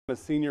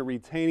Senior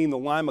retaining the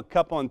Lima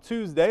Cup on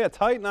Tuesday, a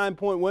tight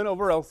 9-point win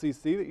over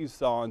LCC that you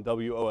saw on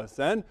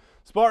WOSN.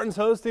 Spartans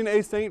hosting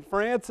a St.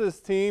 Francis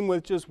team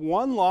with just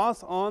one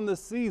loss on the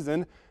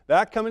season.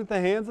 That coming at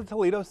the hands of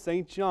Toledo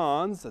St.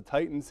 John's, a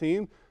Titan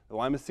team the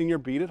Lima Senior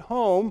beat at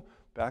home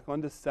back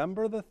on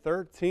December the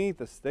 13th.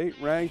 The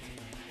state-ranked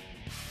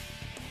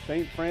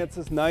St.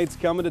 Francis Knights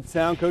coming to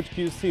town. Coach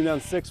Q's team down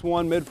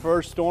 6-1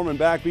 mid-first, storming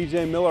back.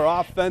 B.J. Miller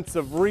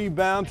offensive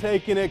rebound,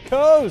 taking it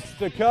coast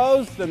to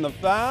coast, and the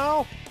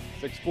foul.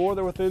 6-4,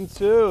 they're within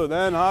 2.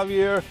 Then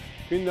Javier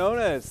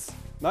Quinones,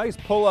 nice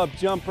pull-up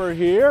jumper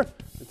here.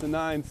 It's a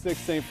 9-6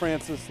 St.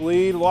 Francis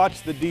lead.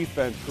 Watch the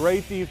defense.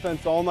 Great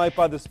defense all night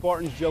by the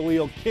Spartans.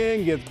 Jaleel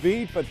King gets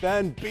beat, but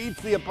then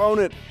beats the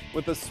opponent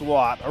with a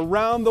swat.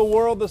 Around the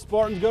world, the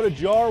Spartans go to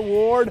Jar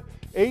Ward.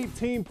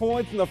 18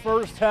 points in the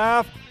first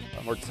half.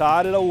 We're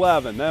tied at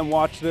 11. Then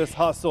watch this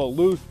hustle.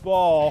 Loose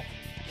ball.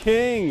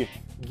 King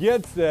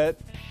gets it.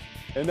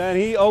 And then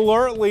he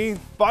alertly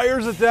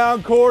fires it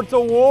down court to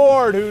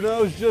Ward, who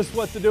knows just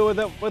what to do with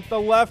it with the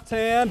left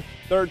hand.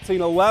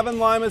 13-11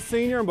 Lima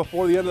Senior, and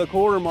before the end of the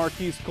quarter,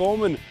 Marquise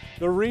Coleman,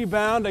 the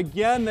rebound.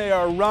 Again, they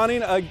are running.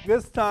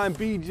 This time,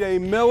 B.J.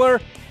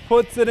 Miller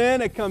puts it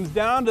in. It comes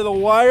down to the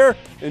wire,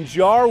 and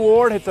Jar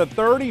Ward hits a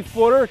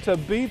 30-footer to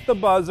beat the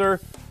buzzer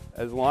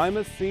as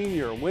Lima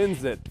Senior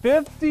wins it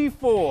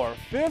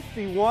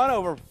 54-51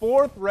 over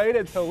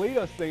fourth-rated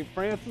Toledo St.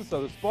 Francis.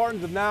 So the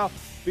Spartans have now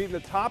beaten the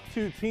top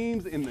 2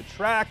 teams in the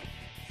track,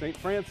 St.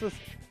 Francis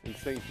and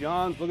St.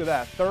 John's. Look at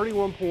that,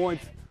 31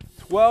 points,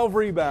 12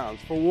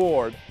 rebounds for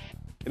Ward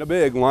in a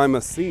big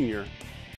Lima Senior